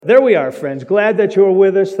There we are, friends. Glad that you are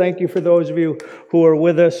with us. Thank you for those of you who are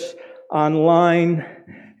with us online.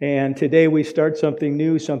 And today we start something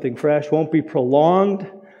new, something fresh. Won't be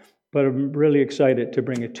prolonged, but I'm really excited to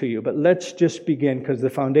bring it to you. But let's just begin, because the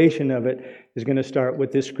foundation of it is going to start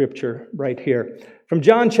with this scripture right here. From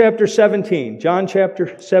John chapter 17. John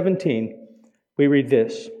chapter 17, we read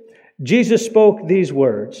this. Jesus spoke these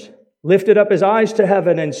words, lifted up his eyes to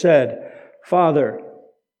heaven and said, Father,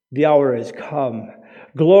 the hour is come.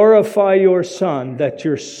 Glorify your Son, that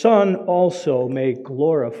your Son also may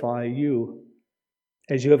glorify you.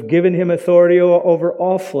 As you have given him authority over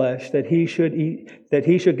all flesh, that he should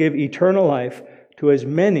give eternal life to as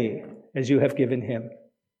many as you have given him.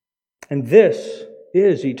 And this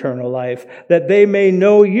is eternal life, that they may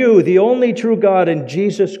know you, the only true God, and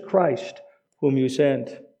Jesus Christ, whom you sent.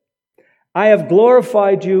 I have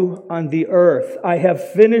glorified you on the earth. I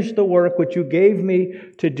have finished the work which you gave me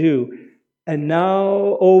to do. And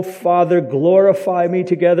now, O Father, glorify me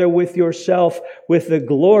together with yourself, with the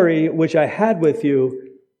glory which I had with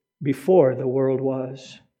you before the world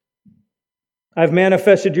was. I've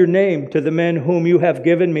manifested your name to the men whom you have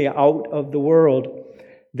given me out of the world.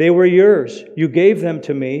 They were yours. You gave them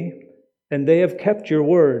to me, and they have kept your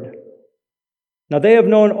word. Now they have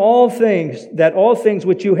known all things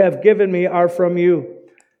which you have given me are from you.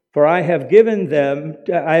 For I have given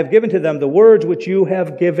to them the words which you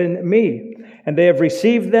have given me, and they have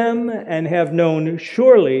received them and have known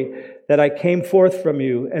surely that I came forth from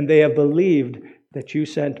you, and they have believed that you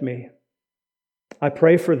sent me. I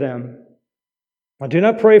pray for them. I do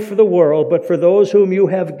not pray for the world, but for those whom you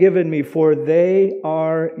have given me, for they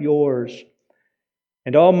are yours.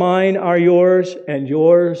 And all mine are yours, and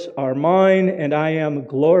yours are mine, and I am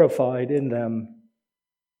glorified in them.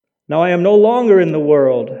 Now I am no longer in the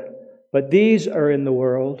world, but these are in the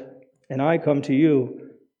world, and I come to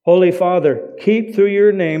you. Holy Father, keep through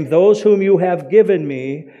your name those whom you have given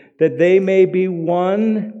me, that they may be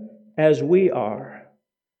one as we are.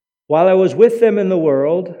 While I was with them in the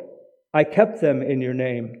world, I kept them in your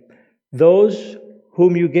name. Those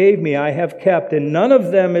whom you gave me I have kept, and none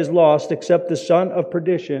of them is lost except the son of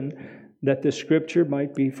perdition, that the scripture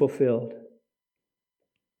might be fulfilled.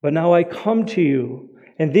 But now I come to you,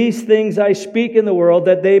 and these things I speak in the world,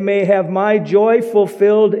 that they may have my joy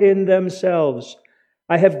fulfilled in themselves.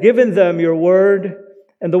 I have given them your word,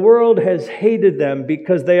 and the world has hated them,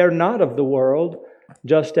 because they are not of the world,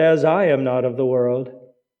 just as I am not of the world.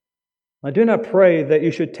 I do not pray that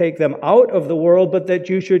you should take them out of the world, but that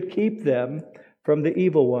you should keep them from the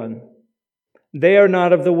evil one. They are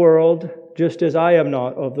not of the world, just as I am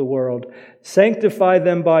not of the world. Sanctify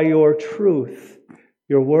them by your truth.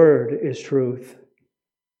 Your word is truth.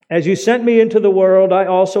 As you sent me into the world, I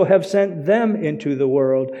also have sent them into the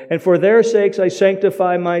world. And for their sakes I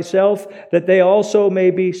sanctify myself, that they also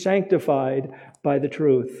may be sanctified by the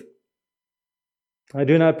truth. I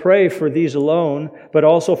do not pray for these alone, but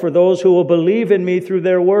also for those who will believe in me through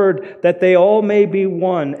their word, that they all may be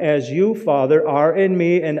one, as you, Father, are in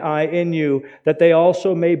me and I in you, that they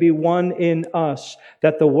also may be one in us,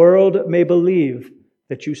 that the world may believe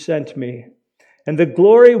that you sent me. And the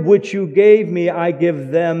glory which you gave me I give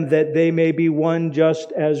them, that they may be one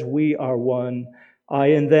just as we are one, I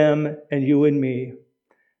in them and you in me,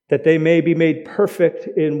 that they may be made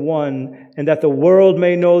perfect in one, and that the world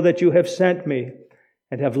may know that you have sent me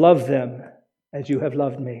and have loved them as you have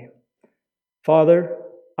loved me. Father,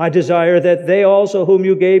 I desire that they also whom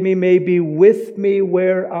you gave me may be with me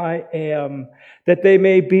where I am, that they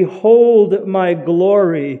may behold my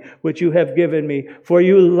glory which you have given me, for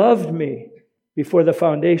you loved me before the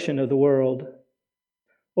foundation of the world.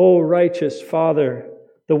 O righteous Father,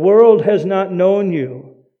 the world has not known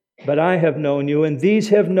you, but I have known you, and these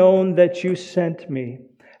have known that you sent me.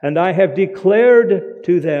 And I have declared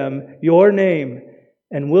to them your name,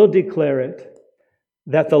 and will declare it,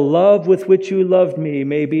 that the love with which you loved me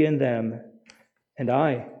may be in them, and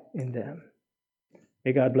I in them.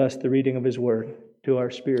 May God bless the reading of his word to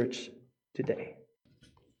our spirits today.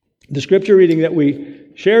 The scripture reading that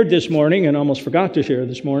we shared this morning, and almost forgot to share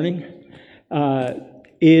this morning,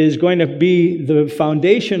 is going to be the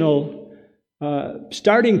foundational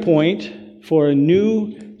starting point for a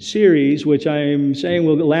new series, which I'm saying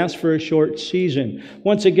will last for a short season.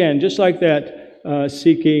 Once again, just like that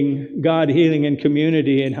seeking God, healing, and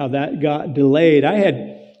community, and how that got delayed, I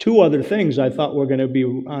had two other things I thought were going to be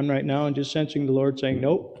on right now, and just sensing the Lord saying,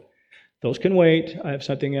 nope, those can wait. I have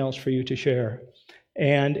something else for you to share.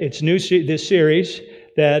 And it's this series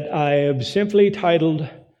that I have simply titled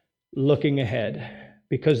Looking Ahead,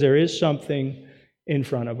 because there is something in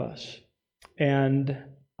front of us. And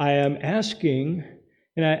I am asking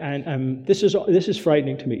And this is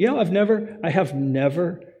frightening to me. You know, I have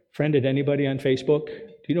never friended anybody on Facebook.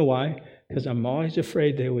 Do you know why? Because I'm always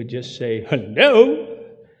afraid they would just say, no,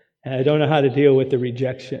 and I don't know how to deal with the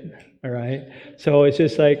rejection, all right? So it's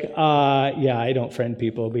just like, yeah, I don't friend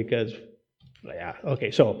people because, yeah,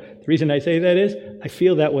 okay. So the reason I say that is I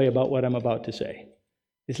feel that way about what I'm about to say.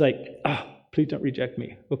 It's like, please don't reject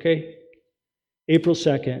me, okay? April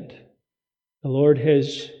 2nd, the Lord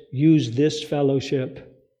has used this fellowship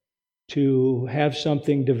to have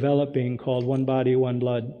something developing called One Body, One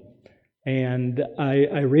Blood. And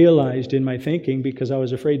I realized in my thinking, because I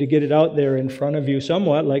was afraid to get it out there in front of you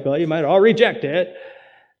somewhat, like, well, you might all reject it,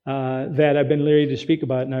 that I've been ready to speak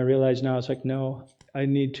about it. And I realize now it's like, no,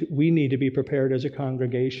 we need to be prepared as a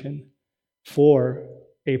congregation for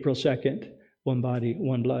April 2nd, One Body,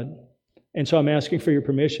 One Blood. And so I'm asking for your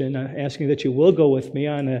permission, asking that you will go with me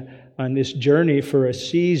on this journey for a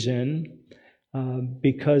season,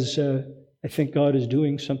 because I think God is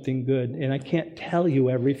doing something good. And I can't tell you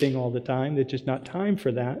everything all the time. There's just not time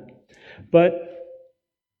for that. But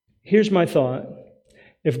here's my thought.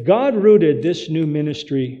 If God rooted this new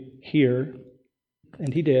ministry here,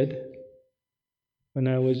 and He did, when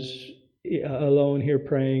I was alone here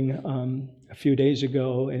praying a few days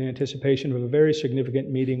ago in anticipation of a very significant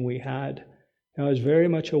meeting we had, I was very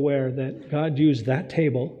much aware that God used that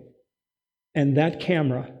table and that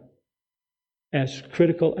camera as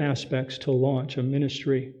critical aspects to launch a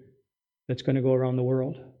ministry that's going to go around the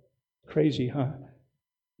world. Crazy, huh?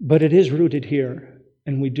 But it is rooted here,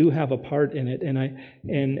 and we do have a part in it.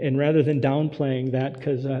 And rather than downplaying that,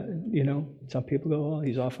 because some people go, "Oh,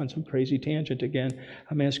 he's off on some crazy tangent again,"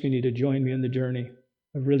 I'm asking you to join me in the journey.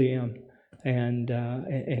 I really am,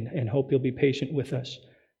 and hope you'll be patient with us.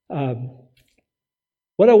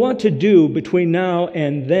 What I want to do between now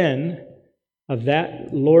and then of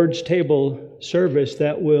that Lord's Table service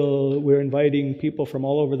that we're inviting people from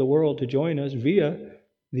all over the world to join us via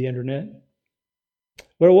the internet.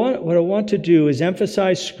 What I want to do is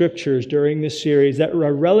emphasize scriptures during this series that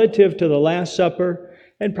are relative to the Last Supper,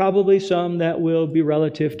 and probably some that will be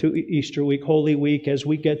relative to Easter week, Holy Week, as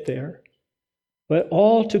we get there. But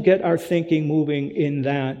all to get our thinking moving in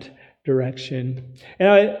that direction. And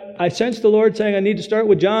I sense the Lord saying I need to start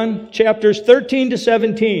with John chapters 13 to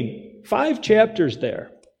 17. 5 chapters there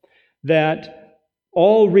that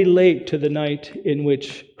all relate to the night in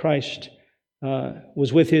which Christ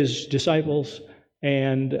was with His disciples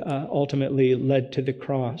and ultimately led to the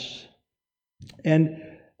cross. And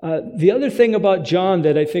the other thing about John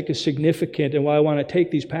that I think is significant and why I want to take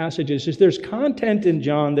these passages is there's content in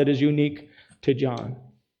John that is unique to John.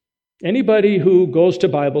 Anybody who goes to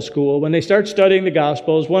Bible school, when they start studying the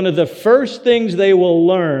Gospels, one of the first things they will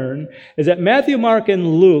learn is that Matthew, Mark,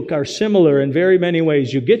 and Luke are similar in very many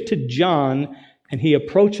ways. You get to John, and he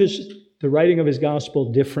approaches the writing of his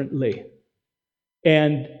Gospel differently.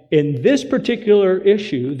 And in this particular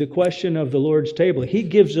issue, the question of the Lord's table, he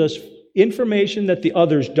gives us information that the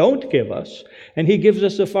others don't give us, and he gives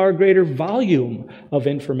us a far greater volume of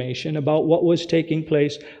information about what was taking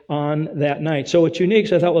place on that night. So it's unique.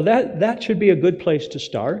 So I thought, well, that should be a good place to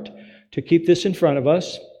start, to keep this in front of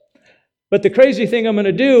us. But the crazy thing I'm going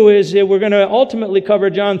to do is we're going to ultimately cover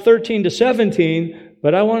John 13 to 17,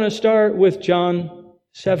 but I want to start with John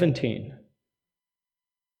 17.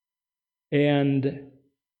 And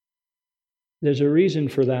there's a reason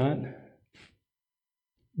for that.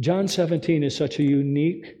 John 17 is such a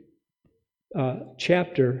unique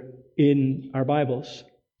chapter in our Bibles.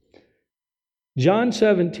 John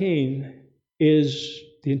 17 is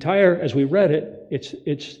the entire, as we read it,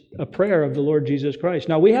 it's a prayer of the Lord Jesus Christ.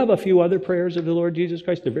 Now, we have a few other prayers of the Lord Jesus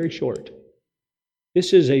Christ. They're very short.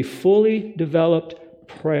 This is a fully developed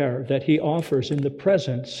prayer that he offers in the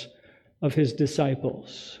presence of his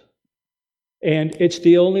disciples. And it's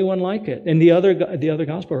the only one like it. And the other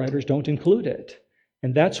gospel writers don't include it.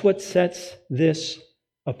 And that's what sets this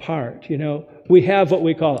apart. You know, we have what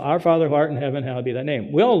we call Our Father who art in heaven, hallowed be thy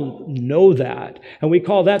name. We all know that. And we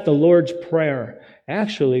call that the Lord's Prayer.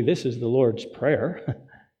 Actually, this is the Lord's Prayer.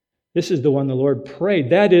 This is the one the Lord prayed.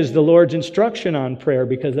 That is the Lord's instruction on prayer,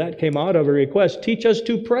 because that came out of a request, teach us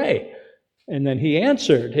to pray. And then he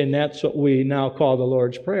answered, and that's what we now call the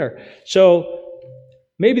Lord's Prayer. So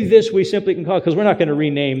maybe this we simply can call, because we're not going to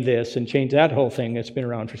rename this and change that whole thing that's been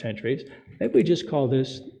around for centuries. Maybe we just call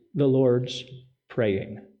this the Lord's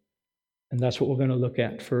Praying. And that's what we're going to look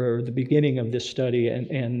at for the beginning of this study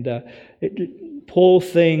and pull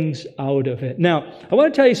things out of it. Now, I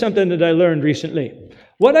want to tell you something that I learned recently.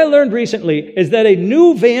 What I learned recently is that a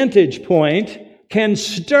new vantage point can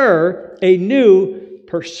stir a new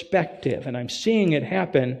perspective. And I'm seeing it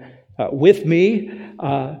happen with me.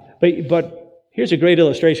 But here's a great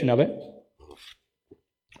illustration of it.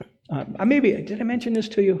 Did I mention this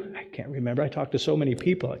to you? I can't remember. I talked to so many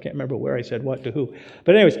people. I can't remember where I said what to who.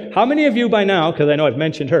 But anyways, how many of you by now, because I know I've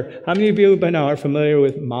mentioned her, how many of you by now are familiar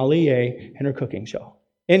with Molly A and her cooking show?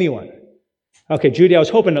 Anyone? Okay, Judy, I was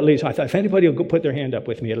hoping at least, I thought if anybody will put their hand up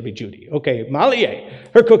with me, it'll be Judy. Okay, Molly A,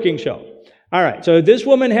 her cooking show. All right, so this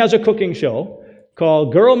woman has a cooking show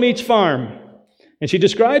called Girl Meets Farm. And she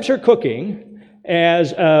describes her cooking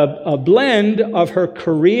as a blend of her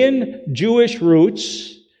Korean Jewish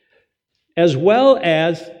roots, as well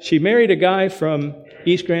as she married a guy from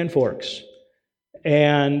East Grand Forks.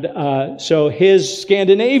 And so his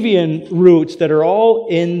Scandinavian roots that are all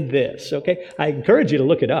in this, okay? I encourage you to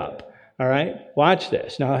look it up, all right? Watch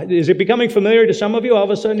this. Now, is it becoming familiar to some of you? All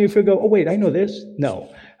of a sudden you go, oh, wait, I know this?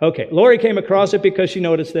 No. Okay, Lori came across it because she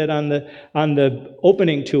noticed that on the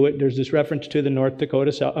opening to it, there's this reference to the North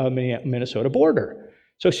Dakota, Minnesota border.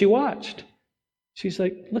 So she watched. She's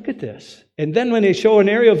like, look at this. And then when they show an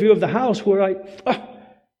aerial view of the house, we're like,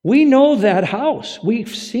 we know that house.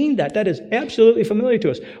 We've seen that. That is absolutely familiar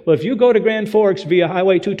to us. Well, if you go to Grand Forks via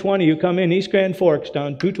Highway 220, you come in East Grand Forks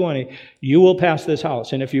down 220, you will pass this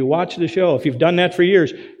house. And if you watch the show, if you've done that for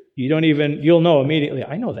years, you'll know immediately,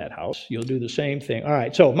 I know that house. You'll do the same thing. All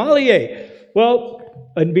right, so Molly A.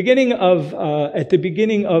 Well, at the beginning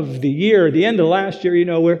of the year, the end of last year,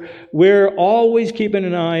 we're always keeping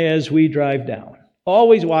an eye as we drive down.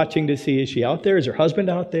 Always watching to see, is she out there? Is her husband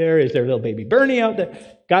out there? Is their little baby Bernie out there?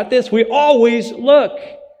 Got this? We always look.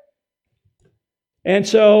 And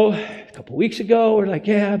so a couple weeks ago, we're like,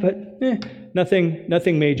 yeah, but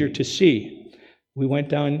nothing major to see. We went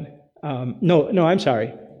down, I'm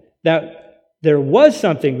sorry. That there was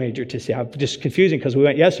something major to see. I'm just confusing because we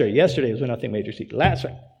went yesterday. Yesterday was nothing major to see. Last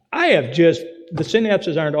night, the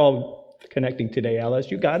synapses aren't all connecting today,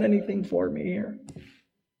 Alice. You got anything for me here?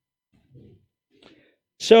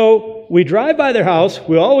 So we drive by their house.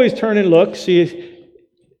 We always turn and look, see,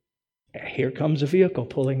 here comes a vehicle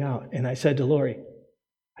pulling out. And I said to Lori,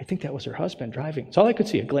 I think that was her husband driving. It's all I could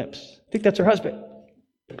see, a glimpse. I think that's her husband.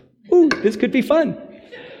 Ooh, this could be fun.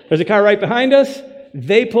 There's a car right behind us.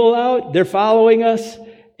 They pull out. They're following us.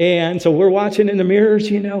 And so we're watching in the mirrors,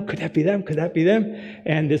 could that be them? Could that be them?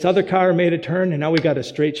 And this other car made a turn, and now we got a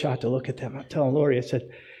straight shot to look at them. I'm telling Lori, I said,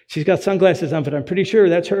 she's got sunglasses on, but I'm pretty sure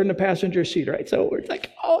that's her in the passenger seat, right? So we're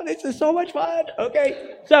like, oh, this is so much fun.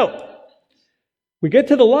 Okay. So we get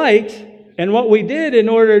to the light, and what we did in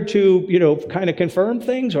order to, kind of confirm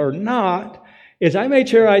things or not, is I made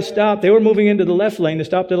sure I stopped. They were moving into the left lane to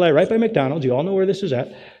stop the light right by McDonald's. You all know where this is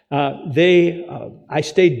at. I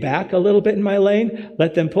stayed back a little bit in my lane,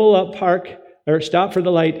 let them pull up, park, or stop for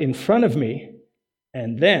the light in front of me,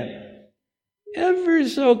 and then, ever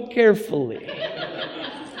so carefully,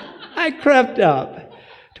 I crept up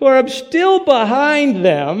to where I'm still behind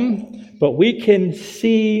them, but we can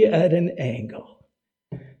see at an angle.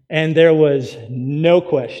 And there was no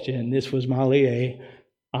question this was Molly A.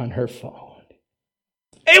 on her phone.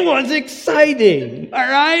 It was exciting, all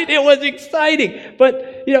right? It was exciting.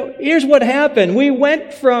 But, here's what happened. We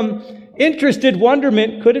went from interested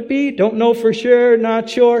wonderment, could it be? Don't know for sure, not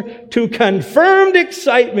sure, to confirmed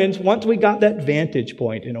excitement once we got that vantage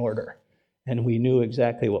point in order. And we knew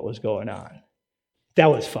exactly what was going on.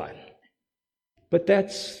 That was fun. But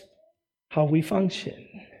that's how we function.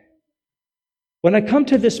 When I come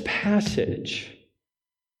to this passage,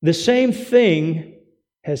 the same thing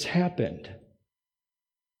has happened.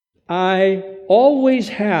 I always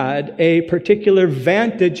had a particular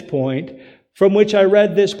vantage point from which I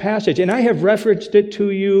read this passage, and I have referenced it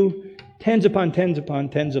to you tens upon tens upon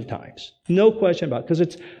tens of times. No question about it,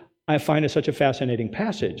 because I find it such a fascinating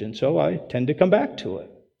passage, and so I tend to come back to it.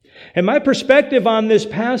 And my perspective on this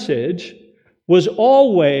passage was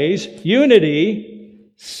always unity,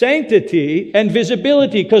 sanctity, and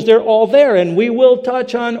visibility, because they're all there, and we will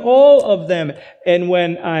touch on all of them. And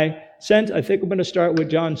when I think I'm going to start with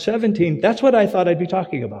John 17, that's what I thought I'd be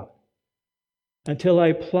talking about, until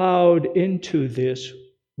I plowed into this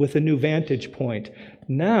with a new vantage point.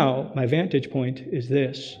 Now, my vantage point is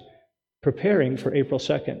this: preparing for April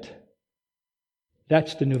 2nd.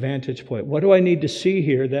 That's the new vantage point. What do I need to see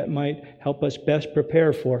here that might help us best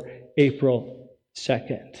prepare for April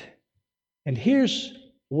 2nd? And here's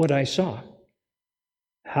what I saw.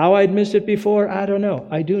 How I'd missed it before, I don't know.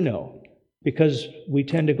 I do know, because we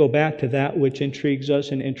tend to go back to that which intrigues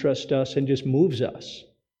us and interests us and just moves us.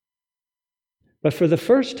 But for the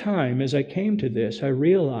first time, as I came to this, I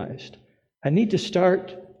realized I need to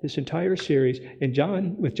start this entire series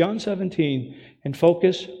with John 17 and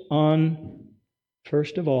focus on,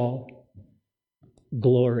 first of all,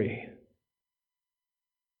 glory.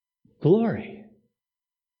 Glory.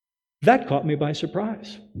 That caught me by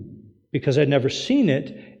surprise because I'd never seen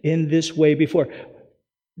it in this way before.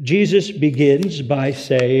 Jesus begins by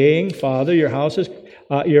saying, Father,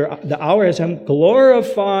 the hour has come,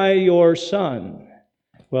 glorify your Son.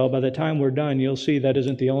 Well, by the time we're done, you'll see that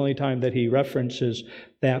isn't the only time that he references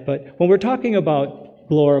that. But when we're talking about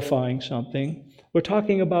glorifying something, we're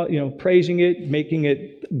talking about, praising it, making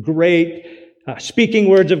it great, speaking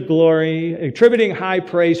words of glory, attributing high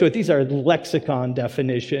praise to it. These are lexicon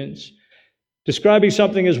definitions. Describing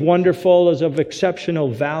something as wonderful, as of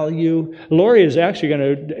exceptional value. Lori is actually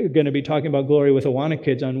going to be talking about glory with Awana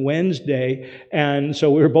kids on Wednesday, and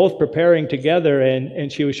so we were both preparing together,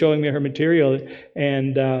 and she was showing me her material,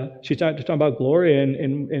 and she started talking about glory,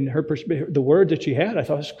 and her perspective, the word that she had, I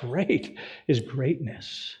thought was great, is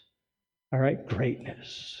greatness. All right,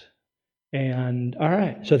 greatness. And all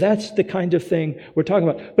right, so that's the kind of thing we're talking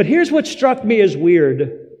about. But here's what struck me as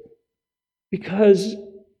weird, because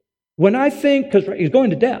when I think, because he's going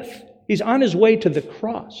to death, he's on his way to the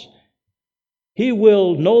cross. He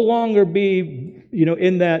will no longer be,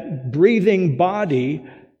 in that breathing body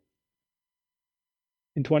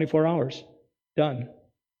in 24 hours. Done.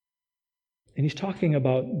 And he's talking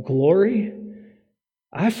about glory.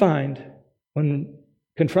 I find when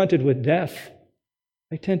confronted with death,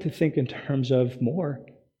 I tend to think in terms of more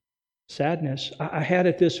sadness. I had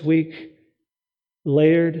it this week,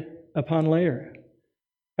 layered upon layer.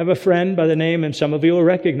 I have a friend by the name, and some of you will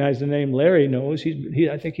recognize the name, Larry knows.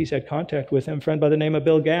 I think he's had contact with him, a friend by the name of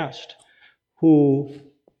Bill Gast, who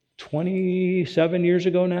 27 years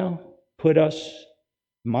ago now put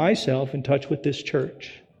myself in touch with this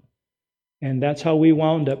church. And that's how we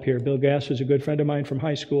wound up here. Bill Gast was a good friend of mine from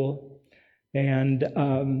high school. And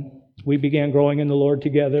we began growing in the Lord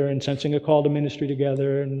together and sensing a call to ministry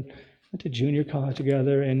together, and went to junior college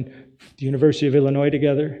together and the University of Illinois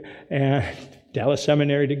together and Dallas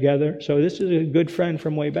Seminary together. So this is a good friend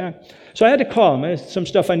from way back. So I had to call him. There's some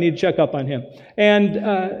stuff I need to check up on him.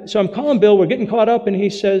 And so I'm calling Bill. We're getting caught up, and he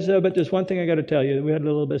says, but there's one thing I got to tell you. We had a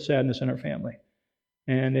little bit of sadness in our family.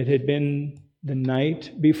 And it had been the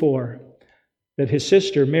night before that his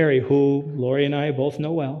sister, Mary, who Lori and I both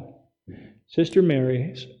know well, Sister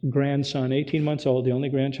Mary's grandson, 18 months old, the only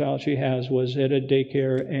grandchild she has, was at a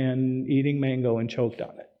daycare and eating mango and choked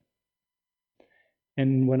on it.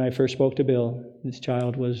 And when I first spoke to Bill, this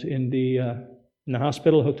child was in the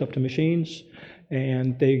hospital, hooked up to machines,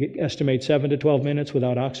 and they estimate 7 to 12 minutes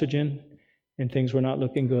without oxygen, and things were not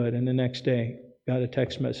looking good. And the next day, got a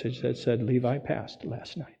text message that said, Levi passed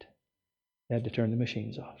last night. They had to turn the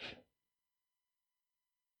machines off.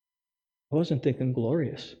 I wasn't thinking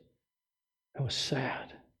glorious. I was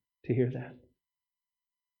sad to hear that.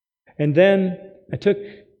 And then I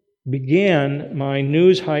began my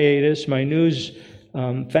news hiatus, my news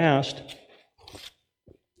fast.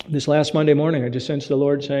 This last Monday morning, I just sensed the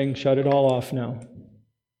Lord saying, shut it all off now.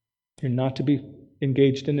 You're not to be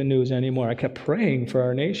engaged in the news anymore. I kept praying for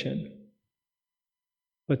our nation.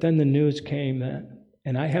 But then the news came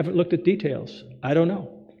and I haven't looked at details. I don't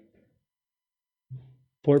know.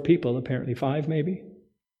 4 people, apparently 5 maybe,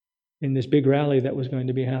 in this big rally that was going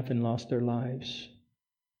to be happening, lost their lives.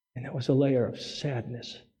 And that was a layer of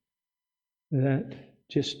sadness that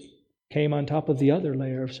just came on top of the other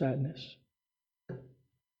layer of sadness.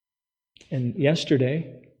 And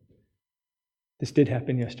yesterday, this did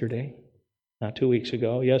happen yesterday, not 2 weeks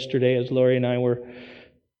ago. Yesterday, as Lori and I were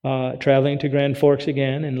traveling to Grand Forks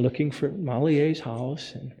again and looking for Molly A's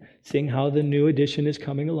house and seeing how the new addition is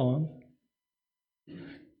coming along,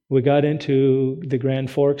 we got into the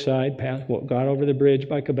Grand Forks side, got over the bridge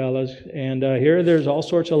by Cabela's, and here there's all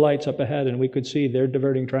sorts of lights up ahead, and we could see they're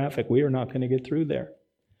diverting traffic. We are not going to get through there.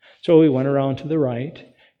 So we went around to the right,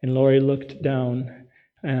 and Lori looked down,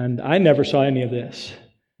 and I never saw any of this.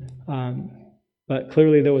 But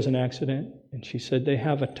clearly there was an accident, and she said they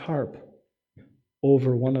have a tarp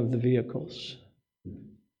over one of the vehicles.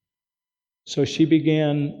 So she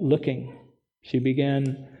began looking. She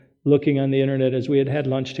began looking on the internet as we had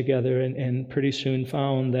lunch together, and pretty soon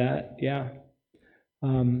found that,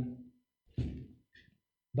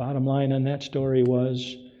 bottom line on that story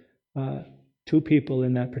was 2 people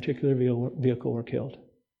in that particular vehicle were killed,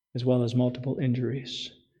 as well as multiple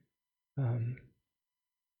injuries. And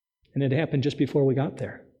it happened just before we got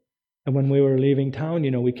there. And when we were leaving town,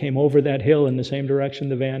 we came over that hill in the same direction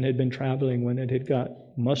the van had been traveling when it had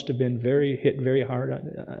must have been hit very hard on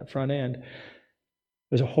the front end.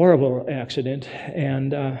 It was a horrible accident,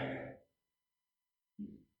 and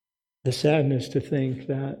the sadness to think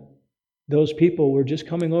that Those people were just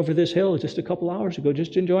coming over this hill just a couple hours ago,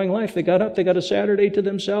 just enjoying life. They got up, they got a Saturday to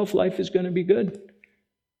themselves. Life is going to be good.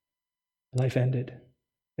 Life ended.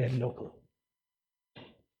 They had no clue.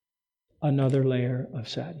 Another layer of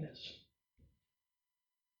sadness.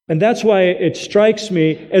 And that's why it strikes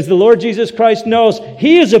me, as the Lord Jesus Christ knows,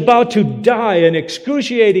 He is about to die an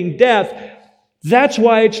excruciating death. That's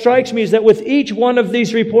why it strikes me is that with each one of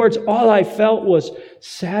these reports, all I felt was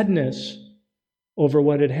sadness over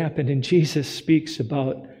what had happened. And Jesus speaks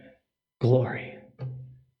about glory.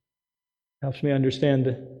 Helps me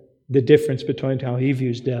understand the difference between how He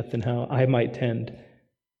views death and how I might tend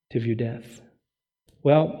to view death.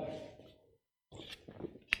 Well,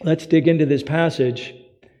 let's dig into this passage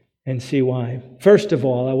and see why. First of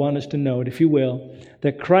all, I want us to note, if you will,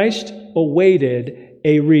 that Christ awaited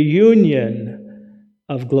a reunion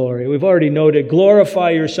of glory. We've already noted,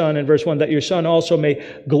 glorify your Son in verse 1, that your Son also may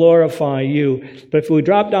glorify you. But if we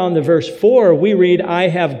drop down to verse 4, we read, I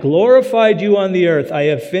have glorified you on the earth. I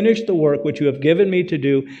have finished the work which you have given me to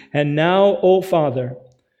do. And now, O Father,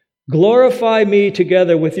 glorify me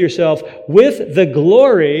together with yourself with the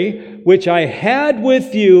glory which I had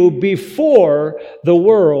with you before the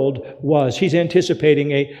world was. He's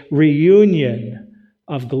anticipating a reunion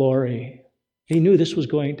of glory. He knew this was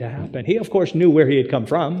going to happen. He, of course, knew where he had come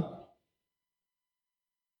from.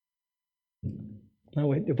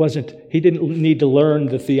 No, it wasn't. He didn't need to learn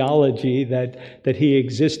the theology that he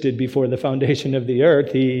existed before the foundation of the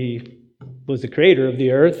earth. He was the creator of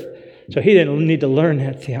the earth. So he didn't need to learn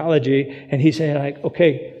that theology. And he said, like,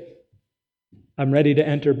 okay, I'm ready to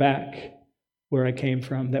enter back where I came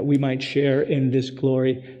from, that we might share in this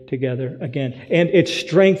glory together again. And it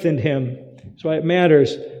strengthened him. That's why it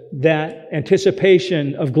matters. That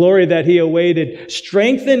anticipation of glory that he awaited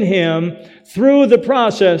strengthened him through the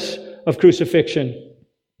process of crucifixion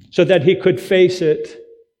so that he could face it.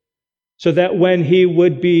 So that when he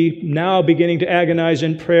would be now beginning to agonize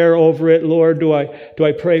in prayer over it, Lord, do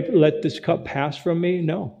I pray, let this cup pass from me?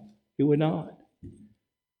 No, he would not.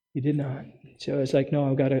 He did not. So it's like,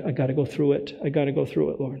 no, I got to go through it. I got to go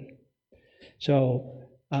through it, Lord. So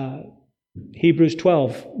Hebrews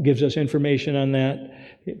 12 gives us information on that.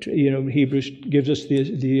 Hebrews gives us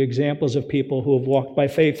the examples of people who have walked by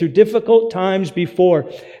faith through difficult times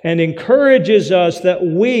before and encourages us that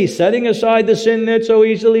we, setting aside the sin that so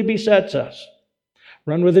easily besets us,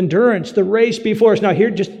 run with endurance the race before us. Now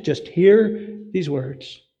here, just hear these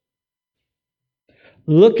words.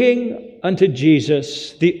 Looking unto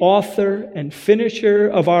Jesus, the author and finisher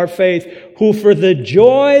of our faith, who for the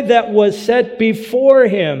joy that was set before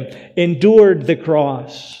him endured the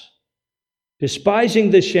cross,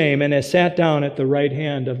 despising the shame, and has sat down at the right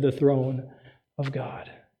hand of the throne of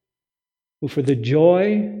God. Who for the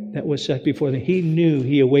joy that was set before them, he knew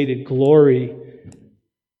he awaited glory.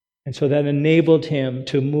 And so that enabled him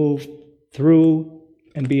to move through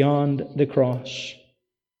and beyond the cross.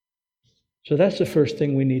 So that's the first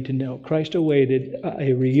thing we need to know. Christ awaited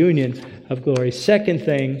a reunion of glory. Second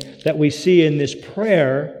thing that we see in this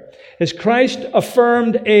prayer is Christ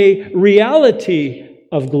affirmed a reality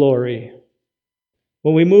of glory.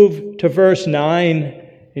 When we move to verse 9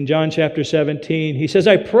 in John chapter 17, he says,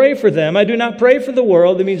 I pray for them. I do not pray for the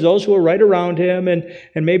world. That means those who are right around him and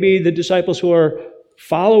maybe the disciples who are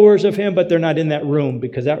followers of him, but they're not in that room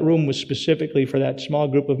because that room was specifically for that small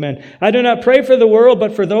group of men. I do not pray for the world,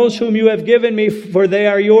 but for those whom you have given me, for they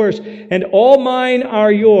are yours. And all mine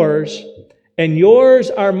are yours, and yours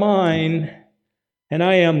are mine, and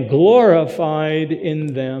I am glorified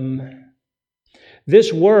in them.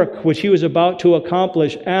 This work which he was about to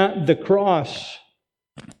accomplish at the cross,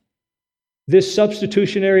 this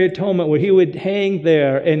substitutionary atonement where he would hang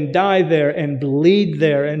there and die there and bleed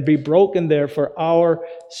there and be broken there for our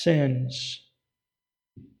sins,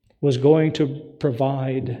 was going to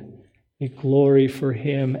provide a glory for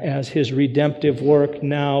him as his redemptive work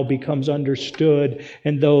now becomes understood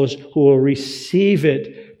and those who will receive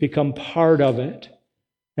it become part of it.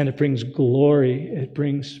 And it brings glory. It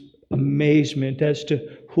brings amazement as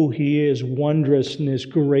to who he is, wondrousness,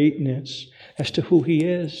 greatness as to who he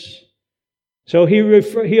is. So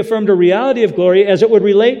he affirmed a reality of glory as it would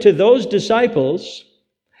relate to those disciples,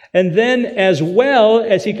 and then as well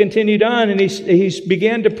as he continued on and he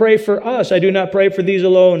began to pray for us. I do not pray for these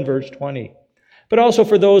alone, verse 20, but also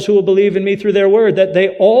for those who will believe in me through their word, that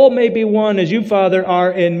they all may be one as you, Father,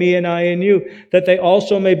 are in me and I in you, that they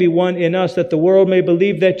also may be one in us, that the world may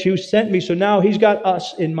believe that you sent me. So now he's got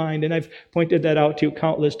us in mind, and I've pointed that out to you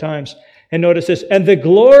countless times. And notice this, and the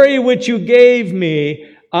glory which you gave me,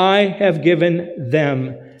 I have given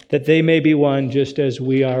them, that they may be one just as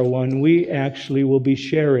we are one. We actually will be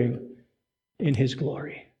sharing in his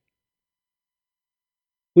glory.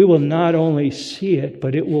 we will not only see it,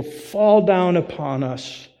 but it will fall down upon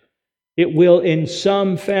us. It will in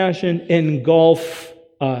some fashion engulf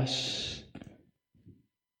us.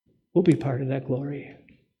 We'll be part of that glory.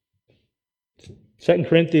 2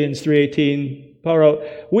 Corinthians 3:18, Paul wrote,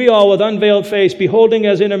 "We all with unveiled face, beholding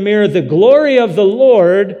as in a mirror the glory of the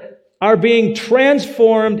Lord, are being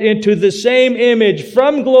transformed into the same image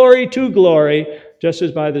from glory to glory, just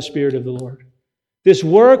as by the Spirit of the Lord." This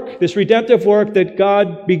work, this redemptive work that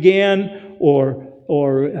God began or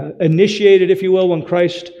initiated, if you will, when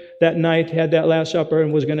Christ that night had that Last Supper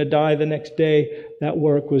and was going to die the next day, that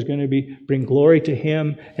work was going to bring glory to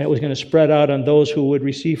Him, and it was going to spread out on those who would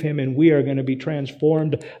receive Him, and we are going to be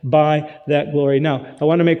transformed by that glory. Now, I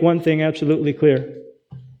want to make one thing absolutely clear.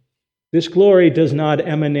 This glory does not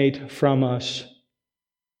emanate from us.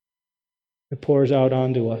 It pours out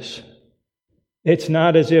onto us. It's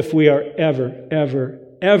not as if we are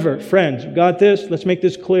ever, friends, got this? Let's make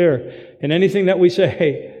this clear. In anything that we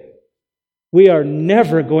say, we are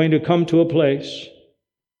never going to come to a place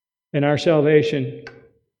in our salvation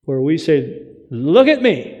where we say, "Look at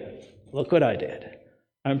me. Look what I did.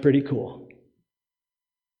 I'm pretty cool."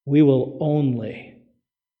 We will only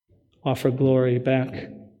offer glory back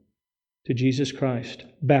to Jesus Christ,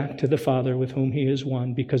 back to the Father with whom He is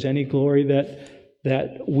one, because any glory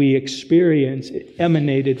that we experience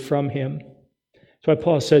emanated from Him. That's why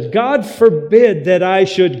Paul says, "God forbid that I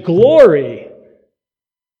should glory."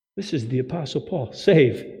 This is the Apostle Paul,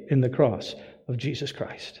 save in the cross of Jesus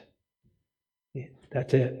Christ.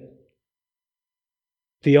 That's it.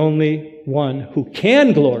 The only one who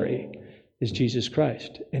can glory is Jesus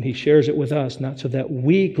Christ. And He shares it with us, not so that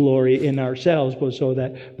we glory in ourselves,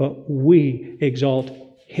 but we exalt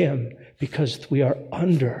Him because we are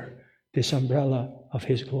under this umbrella of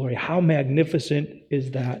His glory. How magnificent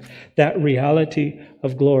is that reality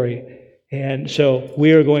of glory? And so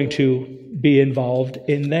we are going to be involved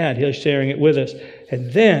in that. He's sharing it with us.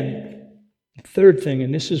 And then, third thing,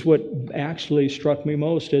 and this is what actually struck me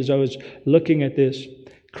most as I was looking at this,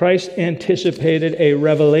 Christ anticipated a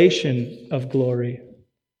revelation of glory.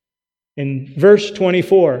 In verse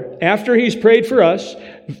 24, after He's prayed for us,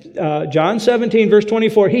 John 17, verse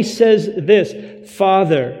 24, He says this,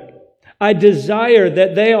 "Father, I desire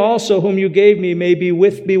that they also whom You gave Me may be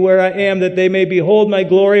with Me where I am, that they may behold My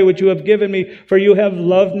glory which You have given Me, for You have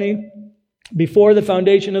loved Me before the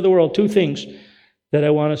foundation of the world." Two things that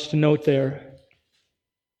I want us to note there.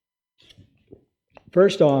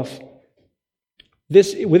 First off,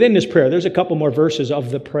 within this prayer, there's a couple more verses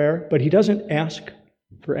of the prayer, but He doesn't ask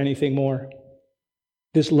for anything more.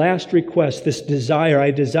 This last request, this desire,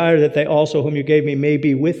 "I desire that they also whom You gave Me may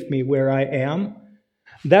be with Me where I am,"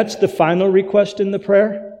 that's the final request in the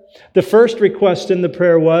prayer. The first request in the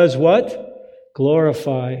prayer was what?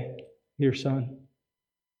 Glorify Your Son.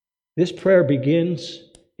 This prayer begins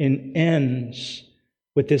and ends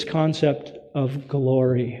with this concept of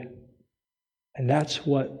glory. And that's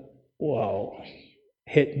what,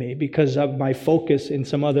 hit me because of my focus in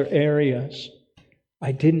some other areas.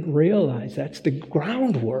 I didn't realize that's the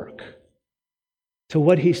groundwork to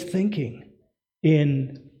what He's thinking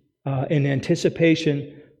in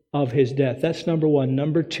anticipation of His death. That's number one.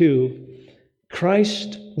 Number two,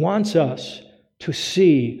 Christ wants us to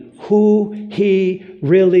see who He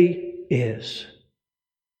really is.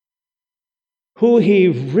 Who He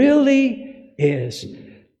really is.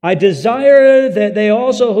 "I desire that they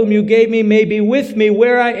also whom You gave Me may be with Me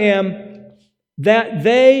where I am, that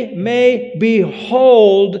they may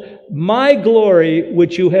behold My glory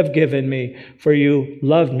which You have given Me, for You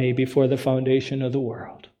loved Me before the foundation of the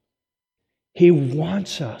world." He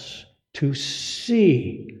wants us to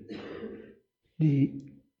see the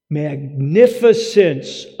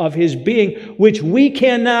magnificence of His being, which we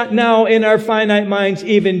cannot now in our finite minds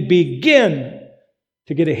even begin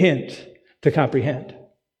to get a hint to comprehend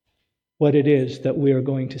what it is that we are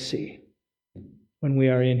going to see when we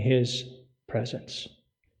are in His presence.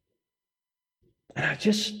 And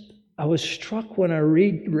I was struck when I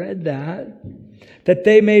read that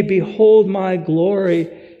they may behold My glory.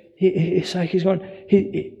 It's like He's going,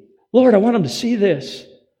 "Lord, I want them to see this."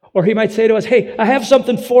 Or He might say to us, "Hey, I have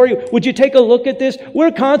something for you. Would you take a look at this?"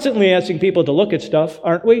 We're constantly asking people to look at stuff,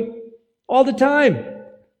 aren't we? All the time.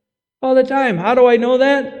 All the time. How do I know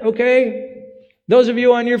that? Okay. Those of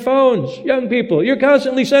you on your phones, young people, you're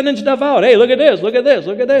constantly sending stuff out. "Hey, look at this, look at this,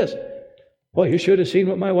 look at this." Boy, you should have seen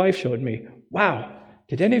what my wife showed me. Wow.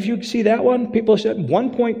 Did any of you see that one? People said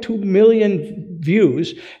 1.2 million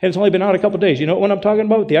views, and it's only been out a couple days. You know what I'm talking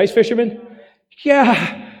about with the ice fisherman?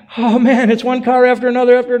 Yeah. Oh man, it's one car after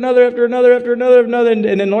another, after another, after another, after another, after another.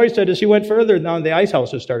 And then Lori said as she went further, now the ice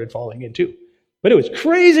houses started falling in too. But it was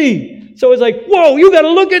crazy. So it's like, whoa, you got to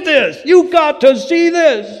look at this. You got to see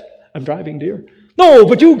this. I'm driving, dear. No,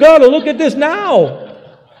 but you got to look at this now.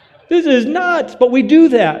 This is nuts. But we do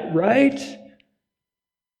that, right?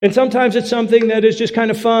 And sometimes it's something that is just kind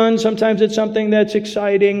of fun. Sometimes it's something that's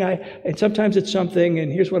exciting. And sometimes it's something,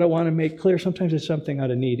 and here's what I want to make clear, sometimes it's something out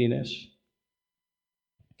of neediness.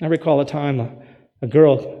 I recall a time a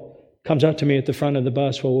girl comes up to me at the front of the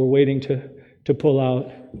bus while we're waiting to pull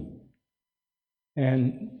out.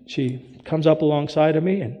 And she comes up alongside of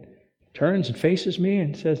me and turns and faces me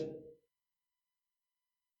and says,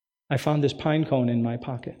 I found this pine cone in my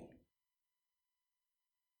pocket.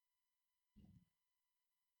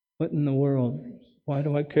 What in the world? Why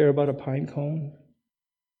do I care about a pine cone?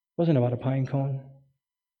 It wasn't about a pine cone,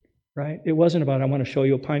 right? It wasn't about, I want to show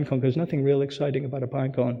you a pine cone, because there's nothing real exciting about a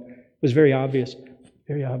pine cone. It was very obvious,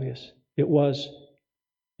 very obvious. It was,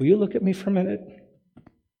 will you look at me for a minute?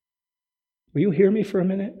 Will you hear me for a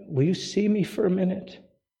minute? Will you see me for a minute?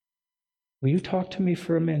 Will you talk to me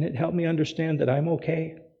for a minute? Help me understand that I'm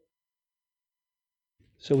okay.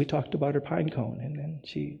 So we talked about her pine cone, and then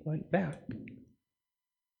she went back.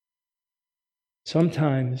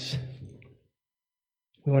 Sometimes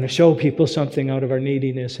we want to show people something out of our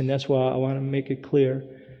neediness, and that's why I want to make it clear.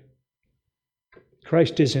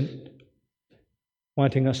 Christ isn't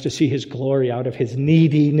wanting us to see His glory out of His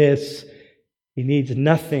neediness. He needs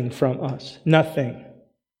nothing from us. Nothing.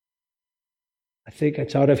 I think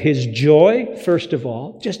it's out of His joy, first of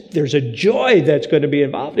all. Just there's a joy that's going to be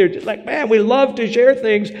involved there. Just like, man, we love to share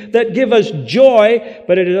things that give us joy,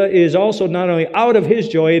 but it is also not only out of His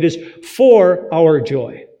joy, it is for our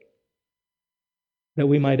joy. That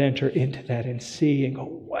we might enter into that and see and go,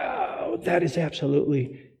 wow, that is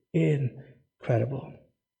absolutely incredible.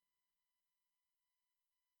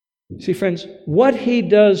 See, friends, what He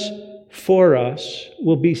does for us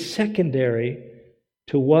will be secondary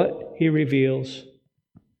to what He reveals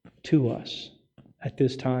to us at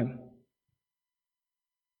this time.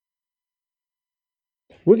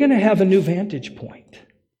 We're going to have a new vantage point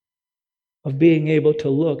of being able to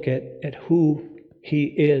look at who He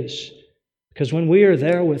is. Because when we are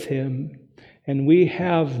there with Him and we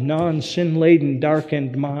have non-sin-laden,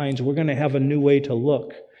 darkened minds, we're going to have a new way to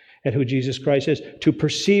look at who Jesus Christ is, to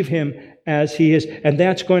perceive Him as He is. And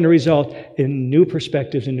that's going to result in new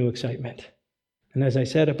perspectives and new excitement. And as I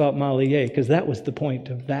said about Maliye, because that was the point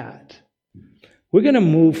of that, we're going to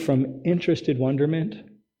move from interested wonderment,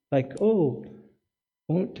 like, oh,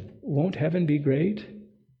 won't heaven be great?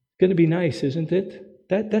 It's going to be nice, isn't it?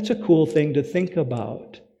 That's a cool thing to think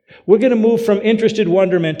about. We're going to move from interested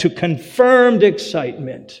wonderment to confirmed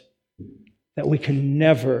excitement that we can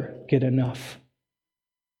never get enough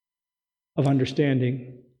of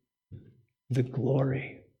understanding the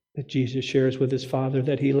glory that Jesus shares with His Father,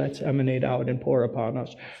 that He lets emanate out and pour upon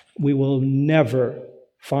us. We will never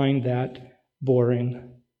find that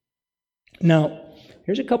boring. Now,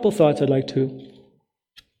 here's a couple thoughts I'd like to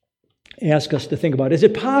ask us to think about. Is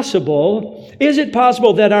it possible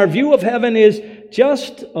that our view of heaven is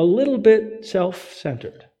just a little bit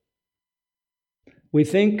self-centered? We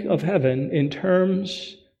think of heaven in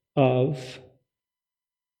terms of,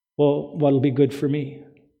 well, what'll be good for me,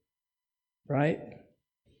 right?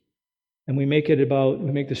 And we make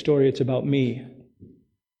the story, it's about me.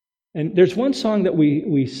 And there's one song that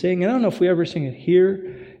we sing, and I don't know if we ever sing it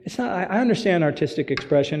here. It's not, I understand artistic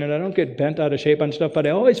expression, and I don't get bent out of shape on stuff, but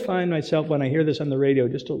I always find myself, when I hear this on the radio,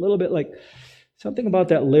 just a little bit like something about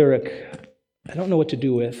that lyric I don't know what to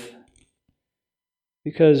do with.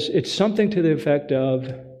 Because it's something to the effect of,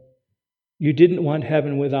 you didn't want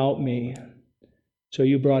heaven without me, so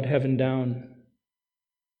you brought heaven down.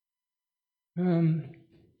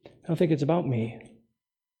 I don't think it's about me.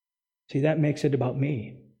 See, that makes it about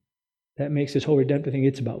me. That makes this whole redemptive thing,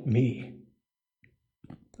 it's about me.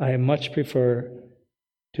 I much prefer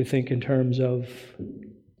to think in terms of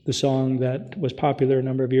the song that was popular a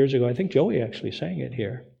number of years ago. I think Joey actually sang it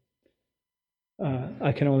here.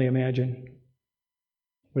 I Can Only Imagine,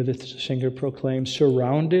 where the singer proclaims,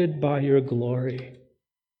 surrounded by your glory,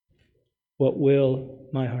 what will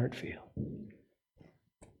my heart feel?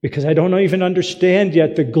 Because I don't even understand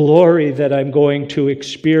yet the glory that I'm going to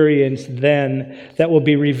experience then, that will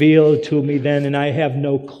be revealed to me then, and I have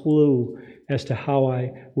no clue as to how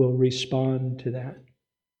I will respond to that.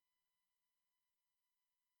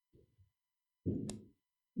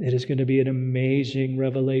 It is going to be an amazing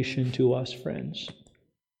revelation to us, friends.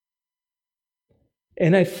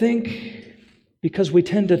 And I think because we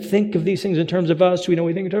tend to think of these things in terms of us, we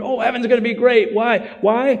think in terms, oh, heaven's going to be great.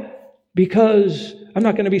 Why? because I'm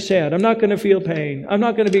not going to be sad. I'm not going to feel pain. I'm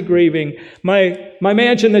not going to be grieving. My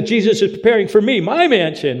mansion that Jesus is preparing for me, my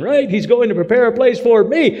mansion, right? He's going to prepare a place for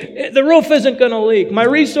me. The roof isn't going to leak. My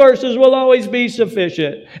resources will always be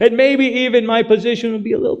sufficient. And maybe even my position will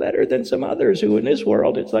be a little better than some others who in this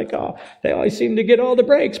world, it's like, oh, they always seem to get all the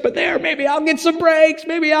breaks. But there, maybe I'll get some breaks.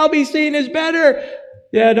 Maybe I'll be seen as better.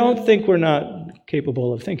 Yeah, don't think we're not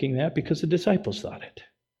capable of thinking that, because the disciples thought it.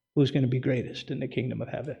 Who's going to be greatest in the kingdom of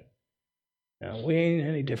heaven? Now, we ain't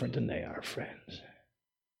any different than they are, friends.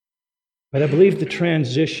 But I believe the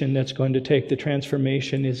transition that's going to take, the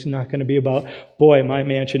transformation, is not going to be about, boy, my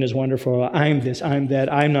mansion is wonderful, I'm this, I'm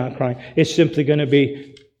that, I'm not crying. It's simply going to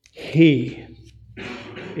be, He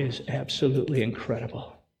is absolutely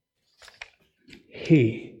incredible.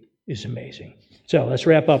 He is amazing. So let's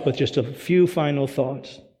wrap up with just a few final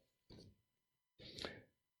thoughts.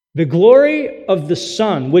 The glory of the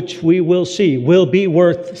Son, which we will see, will be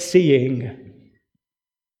worth seeing.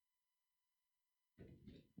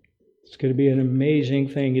 It's going to be an amazing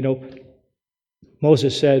thing. You know,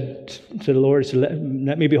 Moses said to the Lord,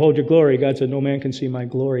 let me behold your glory. God said, no man can see my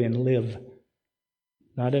glory and live.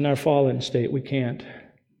 Not in our fallen state, we can't.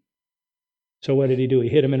 So what did he do? He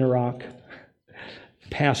hit him in a rock,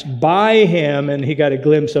 passed by him, and he got a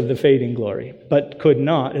glimpse of the fading glory, but could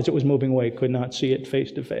not, as it was moving away, could not see it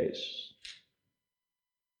face to face.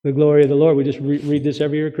 The glory of the Lord, we just read this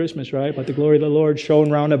every year at Christmas, right? But the glory of the Lord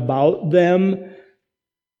shone round about them,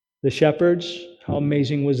 the shepherds. How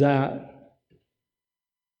amazing was that?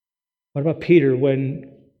 What about Peter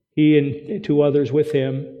when he and two others with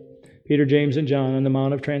him, Peter, James, and John, on the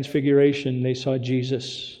Mount of Transfiguration, they saw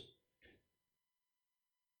Jesus.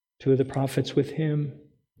 Two of the prophets with him.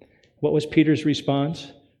 What was Peter's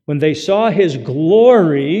response? When they saw his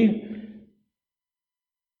glory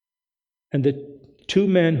and the two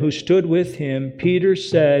men who stood with him, Peter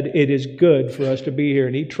said, it is good for us to be here.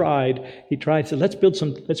 And he tried, said, let's build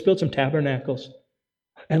some tabernacles.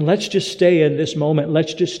 And let's just stay in this moment.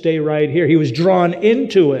 Let's just stay right here. He was drawn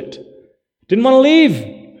into it. Didn't want to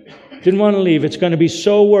leave. It's going to be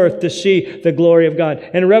so worth to see the glory of God.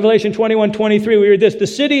 And in Revelation 21:23, we read this, the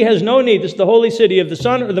city has no need, this is the holy city, of the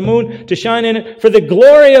sun or the moon to shine in it, for the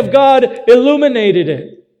glory of God illuminated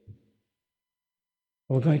it.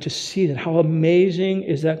 We're going to see that. How amazing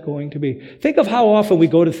is that going to be? Think of how often we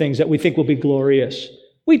go to things that we think will be glorious.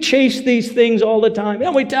 We chase these things all the time.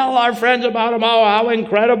 And we tell our friends about them, oh, how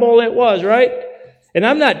incredible it was, right? And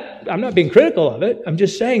I'm not being critical of it. I'm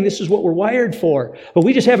just saying this is what we're wired for. But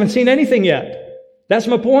we just haven't seen anything yet. That's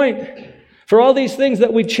my point. For all these things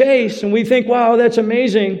that we chase and we think, wow, that's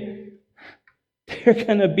amazing, they're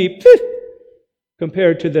going to be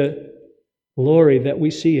compared to the glory that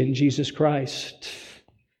we see in Jesus Christ.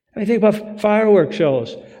 I think about fireworks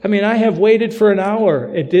shows. I mean, I have waited for an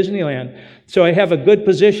hour at Disneyland, so I have a good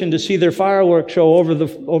position to see their fireworks show over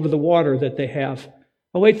the water that they have.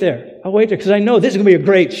 I'll wait there because I know this is going to be a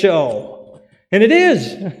great show. And it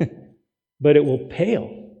is. But it will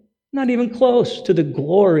pale. Not even close to the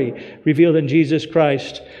glory revealed in Jesus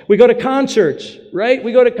Christ. We go to concerts, right?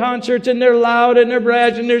 We go to concerts and they're loud and they're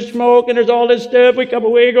brash and there's smoke and there's all this stuff. We come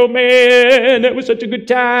away and go, man, that was such a good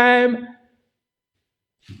time.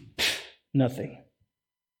 Nothing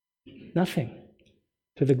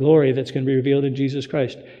to the glory that's going to be revealed in Jesus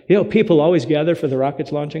Christ. You know, people always gather for the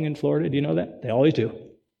rockets launching in Florida. Do you know that? They always do.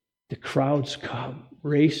 The crowds come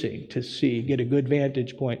racing to get a good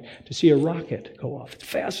vantage point, to see a rocket go off. It's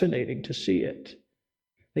fascinating to see it.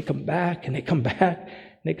 They come back and they come back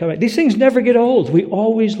and they come back. These things never get old. We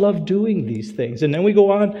always love doing these things. And then we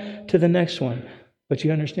go on to the next one. But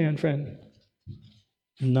you understand, friend,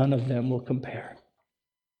 none of them will compare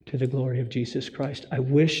to the glory of Jesus Christ. I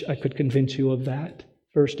wish I could convince you of that,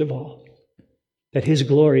 first of all, that His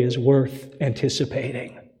glory is worth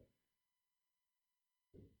anticipating.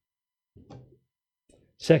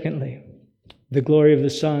 Secondly, the glory of the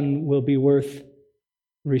Son will be worth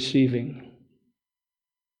receiving.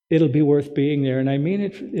 It'll be worth being there. And I mean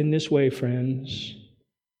it in this way, friends.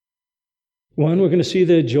 One, we're going to see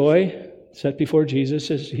the joy set before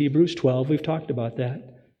Jesus, as Hebrews 12. We've talked about that.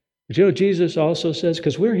 But you know, Jesus also says,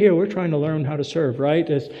 because we're here, we're trying to learn how to serve, right?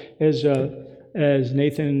 As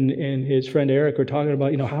Nathan and his friend Eric were talking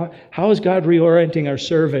about, you know, how is God reorienting our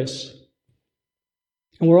service?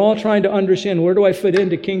 And we're all trying to understand, where do I fit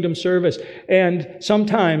into kingdom service? And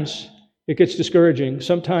sometimes it gets discouraging.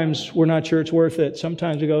 Sometimes we're not sure it's worth it.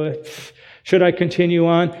 Sometimes we go, should I continue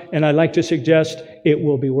on? And I'd like to suggest it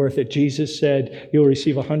will be worth it. Jesus said, you'll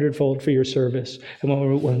receive 100-fold for your service.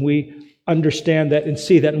 And when we understand that and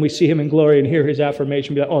see that, and we see Him in glory and hear His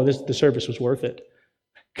affirmation, be like, oh, the service was worth it.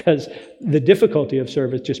 Because the difficulty of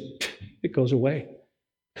service just, it goes away.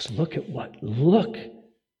 Because look at what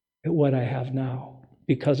I have now.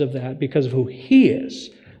 Because of that, because of who He is.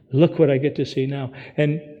 Look what I get to see now.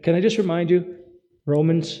 And can I just remind you,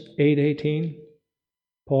 Romans 8:18,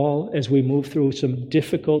 Paul, as we move through some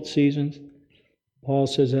difficult seasons, Paul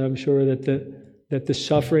says, I'm sure that the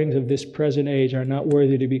sufferings of this present age are not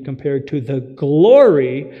worthy to be compared to the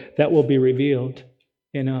glory that will be revealed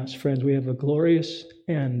in us. Friends, we have a glorious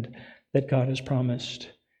end that God has promised,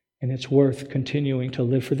 and it's worth continuing to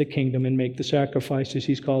live for the kingdom and make the sacrifices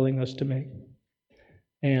He's calling us to make.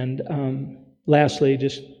 And lastly,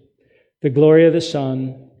 just the glory of the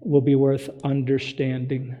Son will be worth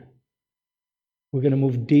understanding. We're going to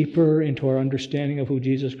move deeper into our understanding of who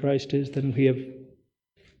Jesus Christ is than we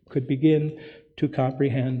could begin to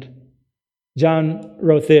comprehend. John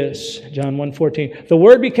wrote this, John 1:14, "The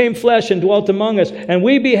Word became flesh and dwelt among us, and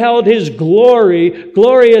we beheld His glory.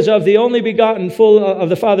 Glory as of the only begotten, full of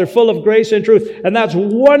the Father, full of grace and truth." And that's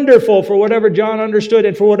wonderful for whatever John understood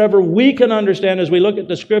and for whatever we can understand as we look at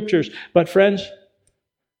the Scriptures. But friends,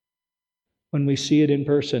 when we see it in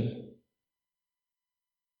person,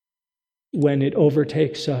 when it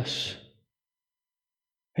overtakes us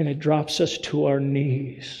and it drops us to our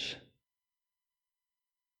knees,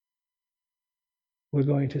 we're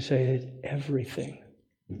going to say that everything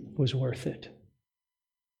was worth it.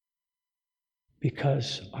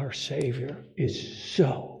 Because our Savior is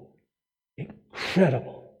so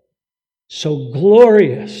incredible, so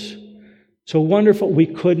glorious, so wonderful, we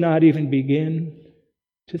could not even begin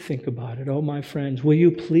to think about it. Oh, my friends, will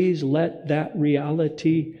you please let that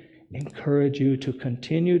reality encourage you to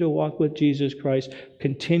continue to walk with Jesus Christ,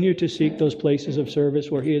 continue to seek those places of service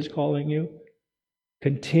where He is calling you,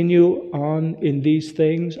 continue on in these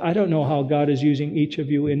things. I don't know how God is using each of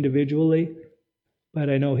you individually, but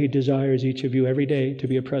I know He desires each of you every day to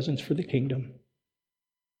be a presence for the kingdom.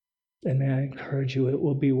 And may I encourage you, it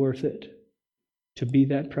will be worth it to be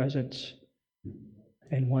that presence.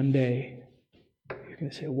 And one day, you're going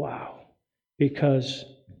to say, wow. Because,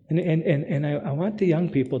 and I want the young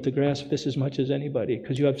people to grasp this as much as anybody,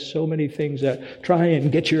 because you have so many things that try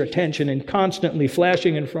and get your attention and constantly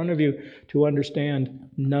flashing in front of you to understand.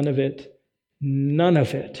 None of it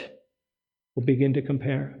will begin to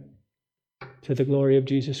compare to the glory of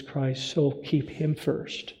Jesus Christ. So keep Him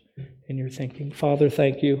first in your thinking. Father,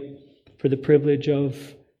 thank You for the privilege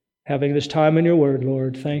of having this time in Your Word,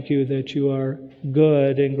 Lord. Thank You that You are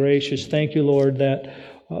good and gracious. Thank You, Lord,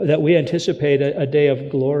 that we anticipate a day of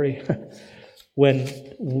glory.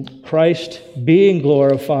 When Christ being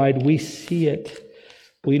glorified, we see it.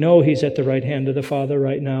 We know He's at the right hand of the Father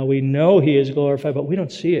right now. We know He is glorified, but we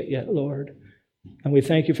don't see it yet, Lord. And we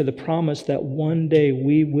thank You for the promise that one day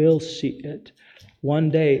we will see it. One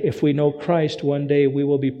day, if we know Christ, one day we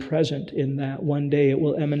will be present in that. One day it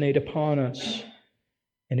will emanate upon us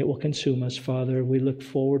and it will consume us, Father. We look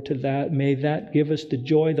forward to that. May that give us the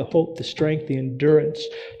joy, the hope, the strength, the endurance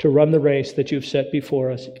to run the race that You've set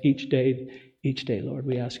before us each day, Lord.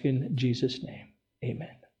 We ask in Jesus' name.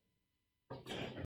 Amen.